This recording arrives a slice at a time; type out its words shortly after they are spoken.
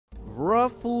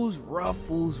Ruffles,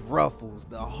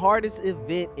 the hardest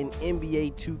event in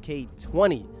NBA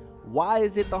 2K20. Why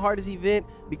is it the hardest event?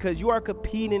 Because you are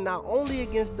competing not only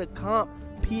against the comp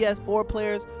PS4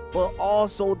 players, but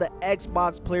also the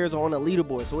Xbox players on the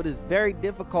leaderboard. So it is very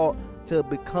difficult to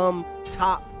become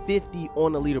top 50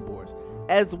 on the leaderboards,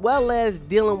 as well as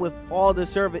dealing with all the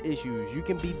server issues. You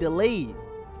can be delayed,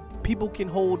 people can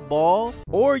hold ball,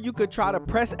 or you could try to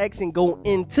press X and go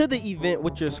into the event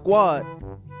with your squad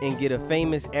and get a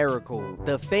famous error code,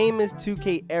 the famous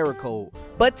 2K error code.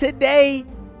 But today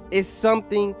is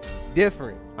something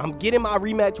different. I'm getting my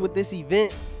rematch with this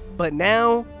event, but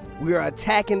now we are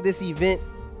attacking this event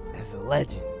as a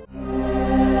legend.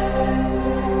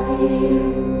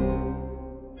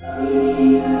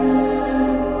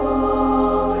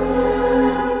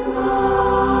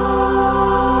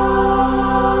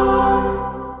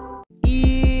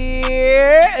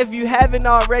 If you haven't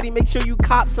already, make sure you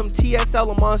cop some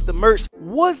TSL LaMonsta merch.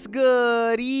 What's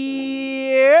good?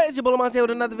 Yeah, it's your boy LaMonsta here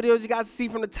with another video. As you guys see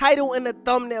from the title and the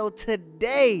thumbnail,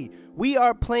 today we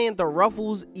are playing the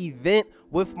Ruffles event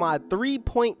with my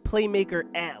 3-point playmaker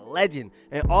at Legend.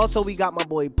 And also we got my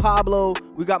boy Pablo,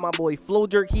 we got my boy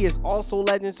Flowjerk. He is also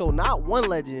Legend, so not one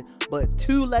Legend, but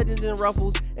 2 Legends in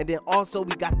Ruffles. And then also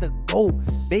we got the GOAT,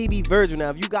 baby Virgil. Now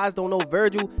if you guys don't know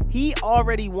Virgil, he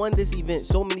already won this event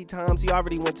so many times. He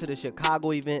already went to the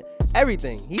Chicago event,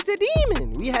 everything. He's a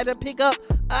demon. We had to pick up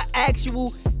an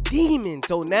actual demon.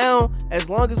 So now, as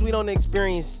long as we don't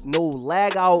experience no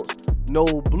lag outs, no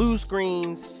blue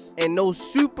screens, and no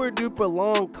super duper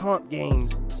long comp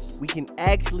games, we can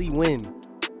actually win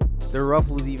the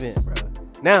Ruffles event, bro.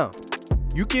 Now,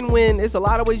 you can win. It's a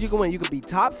lot of ways you can win. You could be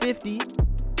top 50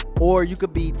 or you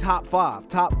could be top 5.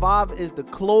 Top 5 is the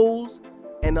close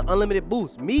and the unlimited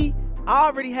boost. Me, I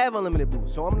already have unlimited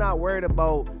boost, so I'm not worried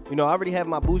about, I already have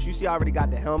my boost. You see, I already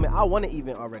got the helmet. I won an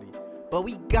event already, but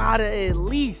we gotta at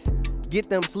least get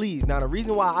them sleeves. Now, the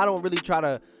reason why I don't really try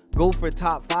to go for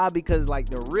top 5, because like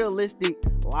the realistic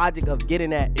logic of getting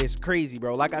that is crazy,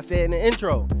 bro. Like I said in the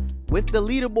intro, with the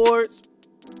leaderboards,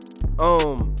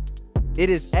 it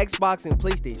is Xbox and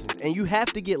PlayStation, and you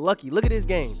have to get lucky. Look at this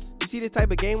game. You see this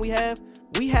type of game we have?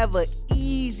 We have an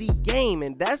easy game,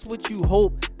 and that's what you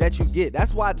hope that you get.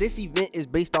 That's why this event is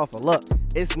based off of luck.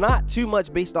 It's not too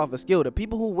much based off of skill. The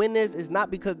people who win this is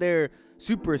not because they're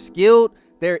super skilled.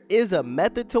 There is a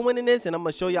method to winning this, and I'm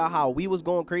gonna show y'all how we was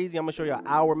going crazy. I'm gonna show y'all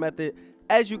our method.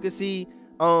 As you can see,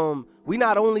 we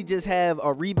not only just have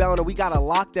a rebounder, we got a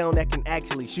lockdown that can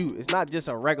actually shoot. It's not just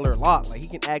a regular lock, like he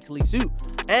can actually shoot.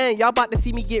 And y'all about to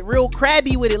see me get real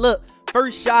crabby with it. Look,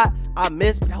 first shot I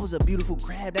missed, but that was a beautiful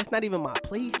crab. That's not even my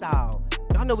play style.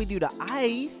 Y'all know we do the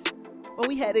ice, but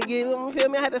we had to get, you feel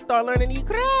me? I had to start learning these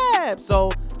crabs.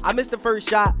 So I missed the first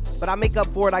shot, but I make up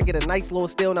for it. I get a nice little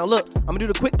steal. Now look, I'm gonna do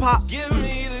the quick pop. Give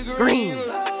me the green.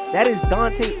 That is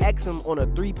Dante Exum on a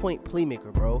 3-point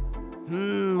playmaker, bro.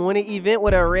 Win an event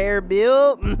with a rare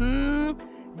build.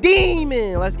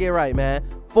 Demon. Let's get right, man.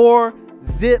 4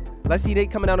 zip. Let's see, they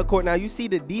coming down the court. Now you see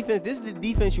the defense. This is the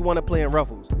defense you want to play in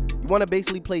Ruffles. You want to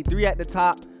basically play 3 at the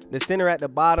top, the center at the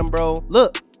bottom, bro.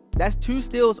 Look, that's 2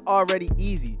 steals already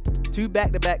easy. 2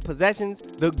 back-to-back possessions.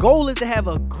 The goal is to have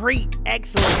a great,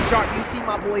 excellent sharp. You see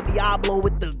my boy Diablo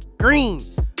with the green.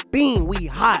 Beam, we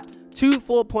hot. 2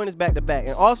 4-pointers back-to-back.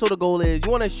 And also the goal is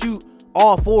you want to shoot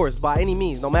all 4s by any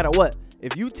means, no matter what.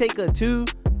 If you take a 2,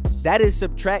 that is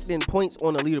subtracting points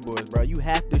on the leaderboards, bro. You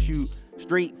have to shoot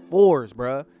straight 4s,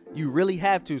 bro. You really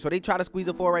have to. So they try to squeeze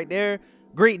a 4 right there.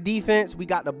 Great defense. We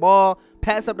got the ball.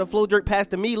 Pass up the Flowjerk, pass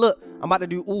to me. Look, I'm about to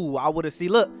do, ooh, I would have seen.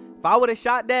 Look, if I would have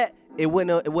shot that, it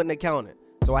wouldn't have counted.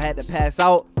 So I had to pass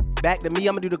out. Back to me.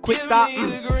 I'm gonna do the quick stop.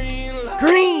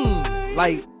 Green.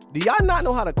 Like, do y'all not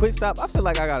know how to quick stop? I feel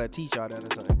like I gotta teach y'all that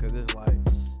or something, because it's like,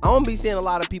 I don't be seeing a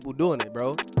lot of people doing it, bro.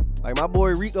 Like my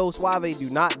boy Rico Suave do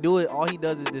not do it. All he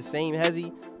does is the same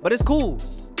hezzy, but it's cool.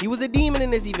 He was a demon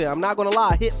in this event. I'm not gonna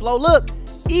lie. Hit flow. Look,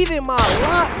 even my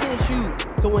lock can shoot.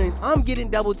 So when I'm getting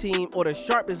double teamed or the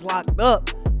sharp is locked up,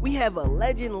 we have a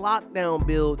legend lockdown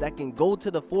build that can go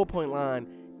to the 4-point line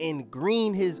and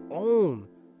green his own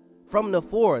from the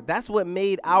 4. That's what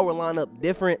made our lineup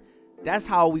different. That's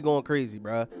how we going crazy,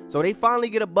 bro. So they finally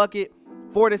get a bucket.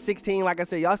 4-16. Like I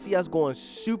said, y'all see us going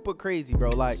super crazy, bro.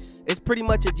 Like, it's pretty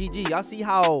much a GG. Y'all see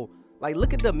how, like,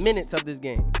 look at the minutes of this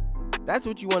game. That's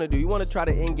what you want to do. You want to try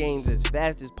to end games as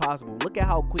fast as possible. Look at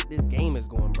how quick this game is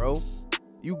going, bro.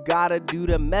 You gotta do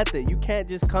the method. You can't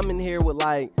just come in here with,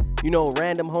 like,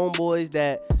 random homeboys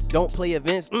that don't play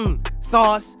events.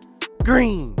 Sauce,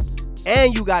 green.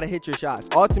 And you gotta hit your shots.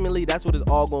 Ultimately, that's what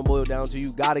it's all gonna boil down to.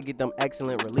 You gotta get them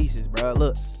excellent releases, bro.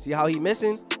 Look, see how he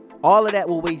missing? All of that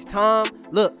will waste time.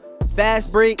 Look,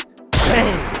 Fast break.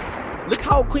 Bang. Look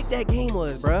how quick that game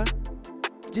was, bruh.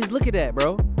 Just look at that,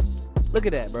 bro. Look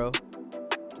at that, bro.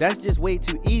 That's just way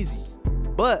too easy.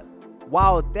 But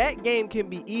while that game can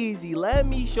be easy, let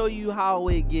me show you how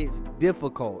it gets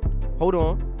difficult. Hold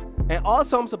on. And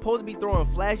also, I'm supposed to be throwing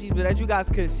flashies, but as you guys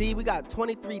can see, we got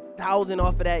 23,000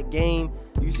 off of that game.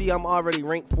 You see, I'm already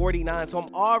ranked 49, so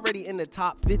I'm already in the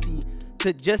top 50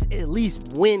 to just at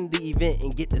least win the event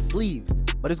and get the sleeves.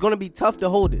 But it's going to be tough to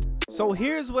hold it. So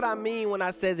here's what I mean when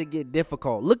I says it get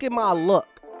difficult. Look at my luck.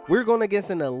 We're going against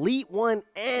an Elite 1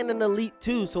 and an Elite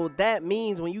 2. So that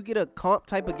means when you get a comp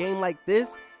type of game like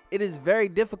this, it is very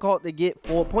difficult to get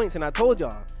 4 points. And I told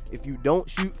y'all, if you don't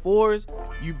shoot 4s,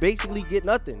 you basically get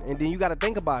nothing. And then you got to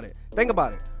think about it. Think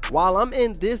about it. While I'm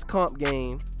in this comp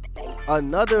game,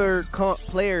 another comp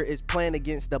player is playing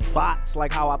against the bots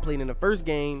like how I played in the first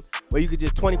game, where you could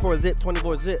just 24 zip,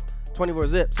 24 zip, 24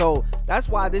 zip. So that's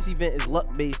why this event is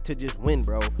luck based to just win,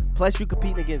 bro. Plus you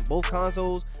competing against both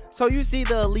consoles. So you see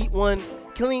the Elite 1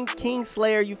 killing King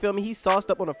Slayer, you feel me? He sauced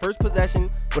up on the first possession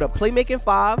with a playmaking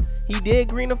 5. He did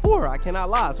green a 4, I cannot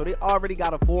lie. So they already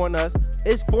got a 4 on us.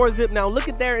 It's 4 zip. Now look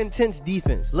at their intense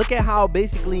defense. Look at how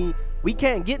basically we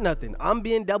can't get nothing. I'm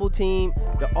being double teamed.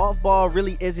 The off ball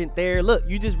really isn't there. Look,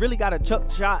 you just really got to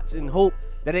chuck shots and hope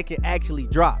that it can actually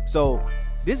drop. So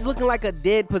this is looking like a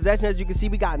dead possession. As you can see,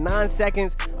 we got 9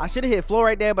 seconds. I should have hit Flo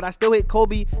right there, but I still hit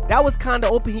Kobe. That was kind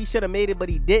of open. He should have made it, but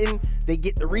he didn't. They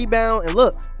get the rebound, and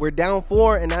look, we're down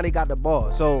 4, and now they got the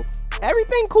ball. So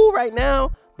everything cool right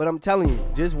now, but I'm telling you,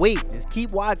 just wait. Just keep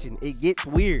watching. It gets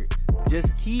weird.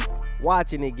 Just keep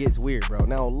watching. It gets weird, bro.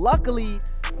 Now, luckily,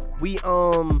 we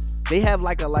they have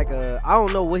like a I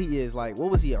don't know what he is. Like,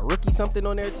 what was he, a rookie something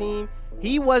on their team?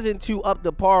 He wasn't too up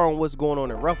to par on what's going on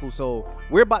in Ruffles, so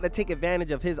we're about to take advantage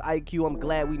of his IQ. I'm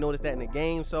glad we noticed that in the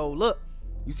game. So look,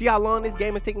 you see how long this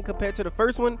game is taking compared to the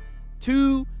first one?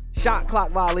 2 shot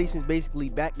clock violations basically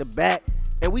back to back,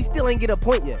 and we still ain't get a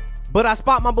point yet. But I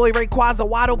spot my boy Rayquaza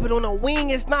wide open on the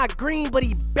wing. It's not green, but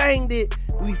he banged it.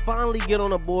 We finally get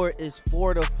on the board. It's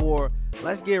 4-4.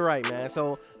 Let's get right, man.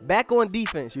 So back on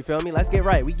defense, you feel me? Let's get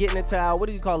right. We getting into our, what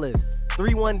do you call this?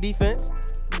 3-1 defense.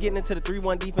 We getting into the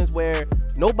 3-1 defense where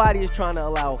nobody is trying to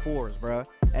allow 4s, bro.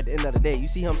 At the end of the day, you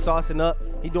see him saucing up.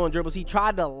 He doing dribbles. He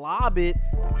tried to lob it.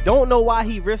 Don't know why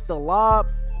he risked the lob,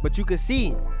 but you can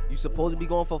see you supposed to be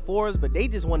going for 4s, but they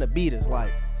just want to beat us.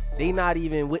 Like, they not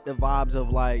even with the vibes of,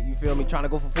 like, you feel me, trying to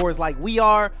go for 4s like we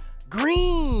are.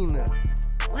 Green.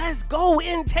 Let's go,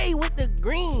 Inte with the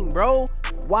green, bro.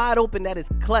 Wide open. That is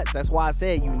clutch. That's why I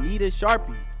said you need a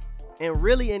Sharpie. And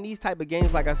really, in these type of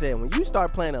games, like I said, when you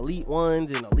start playing Elite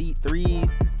 1s and Elite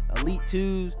 3s, Elite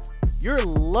 2s, you're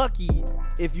lucky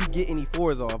if you get any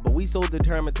 4s off. But we so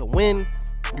determined to win.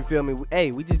 You feel me?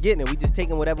 Hey, we just getting it. We just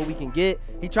taking whatever we can get.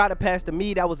 He tried to pass to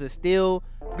me. That was a steal.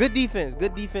 Good defense.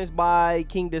 Good defense by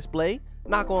King Display.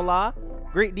 Not gonna lie.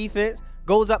 Great defense.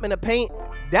 Goes up in the paint.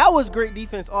 That was great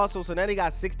defense also. So now they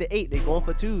got 6 to 8. They going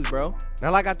for 2s, bro.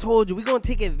 Now, like I told you, we gonna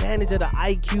take advantage of the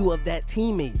IQ of that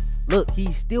teammate. Look,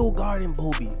 he's still guarding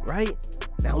Bobby, right?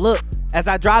 Now look, as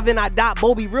I drive in, I dot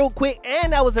Bobby real quick,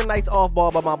 and that was a nice off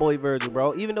ball by my boy Virgil,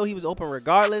 bro. Even though he was open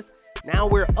regardless, now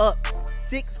we're up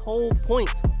 6 whole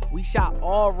points. We shot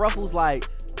all Ruffles. Like,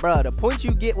 bro, the points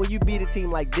you get when you beat a team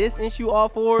like this and shoot all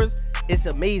 4s, it's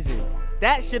amazing.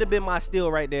 That should have been my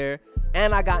steal right there.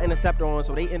 And I got interceptor on,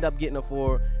 so they end up getting a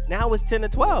 4. Now it's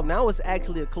 10-12. Now it's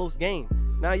actually a close game.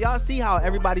 Now y'all see how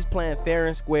everybody's playing fair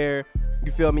and square.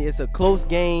 You feel me? It's a close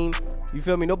game. You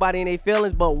feel me? Nobody in their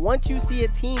feelings. But once you see a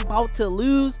team about to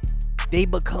lose, they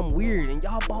become weird. And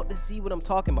y'all about to see what I'm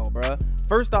talking about, bro.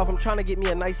 First off, I'm trying to get me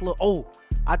a nice little... Oh,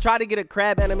 I tried to get a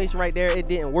crab animation right there. It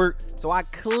didn't work. So I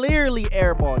clearly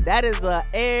airballed. That is a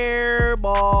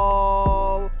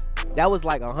airball. That was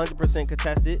like 100%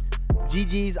 contested.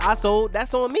 GG's. I sold.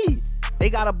 That's on me.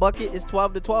 They got a bucket. It's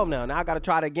 12-12 now. Now I got to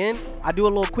try it again. I do a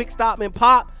little quick stop and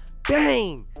pop.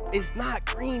 Bang. It's not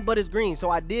green, but it's green. So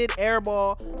I did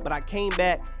airball, but I came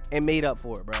back and made up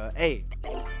for it, bro. Hey,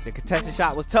 the contested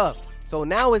shot was tough. So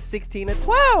now it's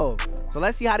 16-12. So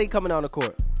let's see how they coming on the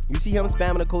court. You see him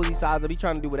spamming the cozy size up. He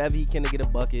trying to do whatever he can to get a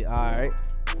bucket. All right.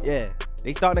 Yeah.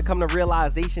 They starting to come to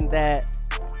realization that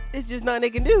it's just nothing they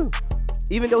can do.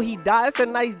 Even though he died, it's a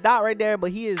nice dot right there,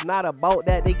 but he is not about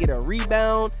that. They get a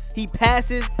rebound. He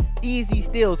passes. Easy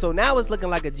steal. So now it's looking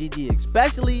like a GG,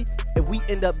 especially if we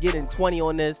end up getting 20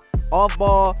 on this. Off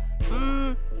ball,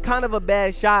 kind of a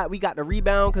bad shot. We got the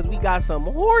rebound because we got some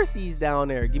horsies down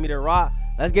there. Give me the rock.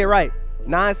 Let's get right.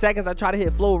 9 seconds. I try to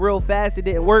hit Flo real fast. It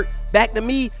didn't work. Back to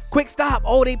me. Quick stop.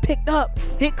 Oh, they picked up.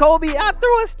 Hit Kobe. I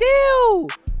threw a steal.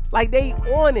 Like, they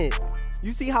on it.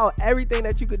 You see how everything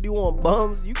that you could do on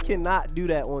bums, you cannot do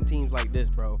that on teams like this,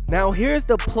 bro. Now, here's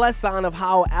the plus sign of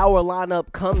how our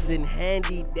lineup comes in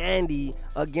handy dandy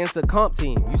against a comp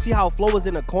team. You see how Flo was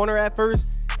in the corner at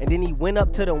first, and then he went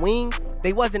up to the wing?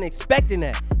 They wasn't expecting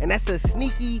that, and that's a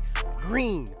sneaky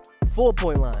green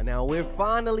 4-point line. Now, we're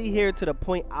finally here to the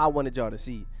point I wanted y'all to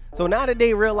see. So now that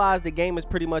they realize the game is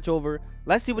pretty much over,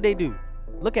 let's see what they do.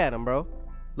 Look at him, bro.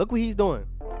 Look what he's doing.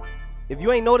 If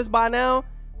you ain't noticed by now,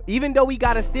 even though we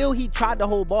got a steal, he tried to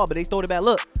hold ball, but they stole it back.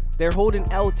 Look, they're holding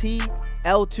LT,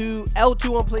 L2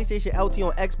 on PlayStation, LT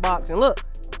on Xbox. And look,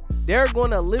 they're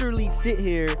going to literally sit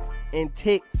here and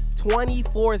tick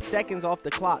 24 seconds off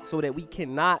the clock so that we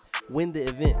cannot win the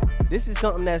event. This is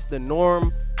something that's the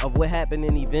norm of what happened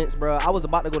in events, bro. I was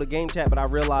about to go to game chat, but I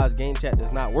realized game chat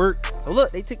does not work. So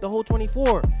look, they took the whole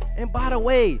 24. And by the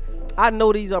way, I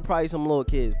know these are probably some little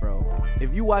kids, bro.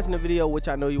 If you watching the video, which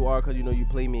I know you are because you know you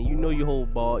play me, and you know you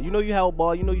hold ball, you know you held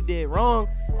ball, you know you did wrong,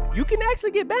 you can actually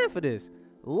get banned for this.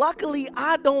 Luckily,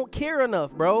 I don't care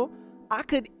enough, bro. I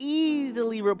could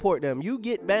easily report them. You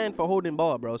get banned for holding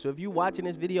ball, bro. So if you watching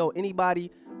this video,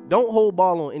 anybody, don't hold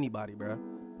ball on anybody, bro.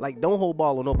 Like, don't hold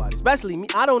ball on nobody, especially me.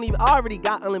 I already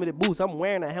got unlimited boost. I'm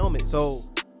wearing a helmet, so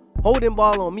holding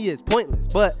ball on me is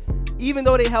pointless. But even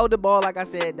though they held the ball, like I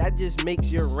said, that just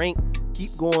makes your rank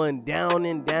keep going down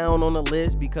and down on the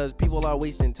list because people are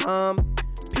wasting time.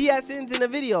 PSN's in the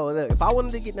video. Look, if I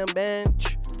wanted to get them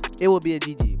banned, it would be a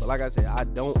GG. But like I said, I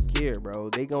don't care, bro.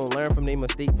 They gonna learn from their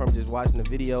mistake from just watching the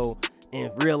video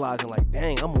and realizing, like,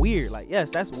 dang, I'm weird. Like, yes,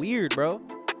 that's weird, bro.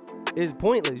 It's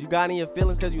pointless. You got any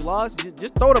feelings because you lost?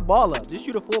 Just throw the ball up. Just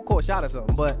shoot a full court shot or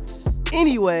something. But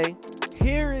anyway,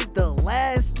 here is the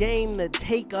last game to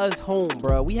take us home,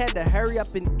 bro. We had to hurry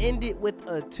up and end it with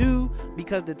a 2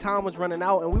 because the time was running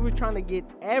out, and we were trying to get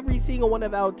every single one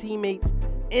of our teammates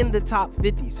in the top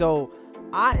 50. So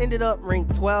I ended up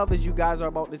ranked 12, as you guys are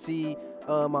about to see.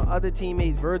 My other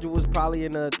teammates, Virgil was probably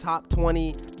in the top 20. I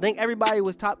think everybody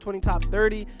was top 20, top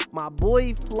 30. My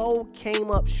boy Flo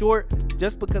came up short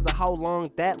just because of how long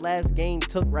that last game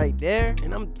took right there.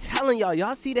 And I'm telling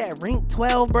y'all see that rank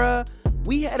 12, bruh?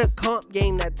 We had a comp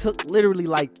game that took literally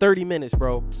like 30 minutes,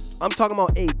 bro. I'm talking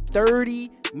about a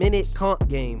 30-minute comp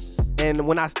game. And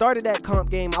when I started that comp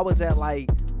game, I was at like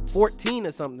 14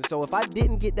 or something. So if I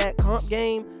didn't get that comp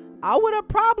game, I would have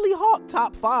probably hawked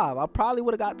top 5. I probably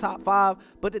would have got top 5,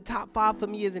 but the top 5 for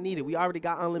me isn't needed. We already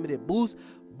got unlimited boost.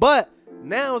 But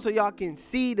now, so y'all can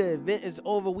see the event is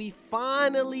over, we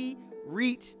finally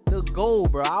reached the goal,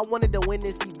 bro. I wanted to win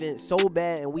this event so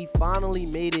bad, and we finally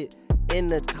made it in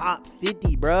the top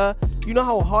 50, bruh. You know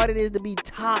how hard it is to be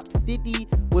top 50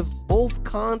 with both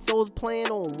consoles playing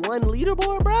on one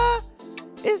leaderboard,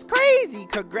 bruh? It's crazy.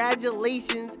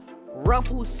 Congratulations,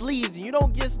 Ruffles sleeves. You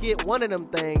don't just get one of them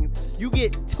things, you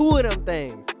get 2 of them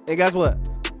things. And guess what?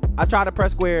 I tried to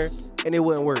press square and it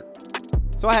wouldn't work,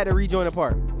 so I had to rejoin the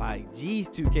park. Like, geez,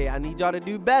 2K, I need y'all to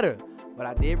do better. But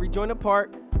I did rejoin the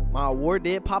park. My award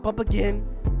did pop up again.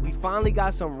 We finally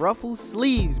got some Ruffles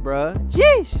sleeves, bruh.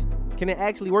 Jeez. Can it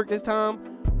actually work this time?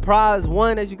 Prize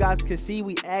 1, as you guys can see,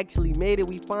 we actually made it.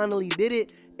 We finally did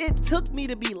it. It took me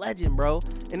to be legend, bro.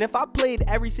 And if I played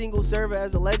every single server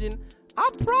as a legend, I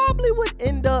probably would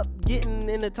end up getting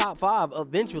in the top 5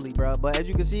 eventually, bro. But as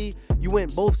you can see, you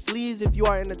went both sleeves. If you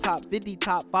are in the top 50,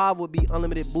 top 5 would be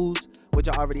unlimited boost, which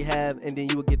I already have, and then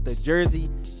you would get the jersey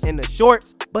and the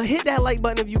shorts. But hit that like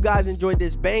button if you guys enjoyed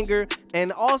this banger,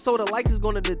 and also the likes is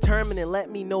going to determine and let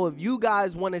me know if you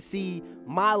guys want to see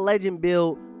my legend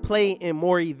build play in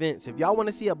more events. If y'all want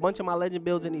to see a bunch of my legend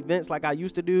builds in events like I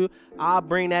used to do, I'll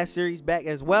bring that series back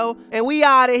as well. And we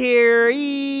out of here.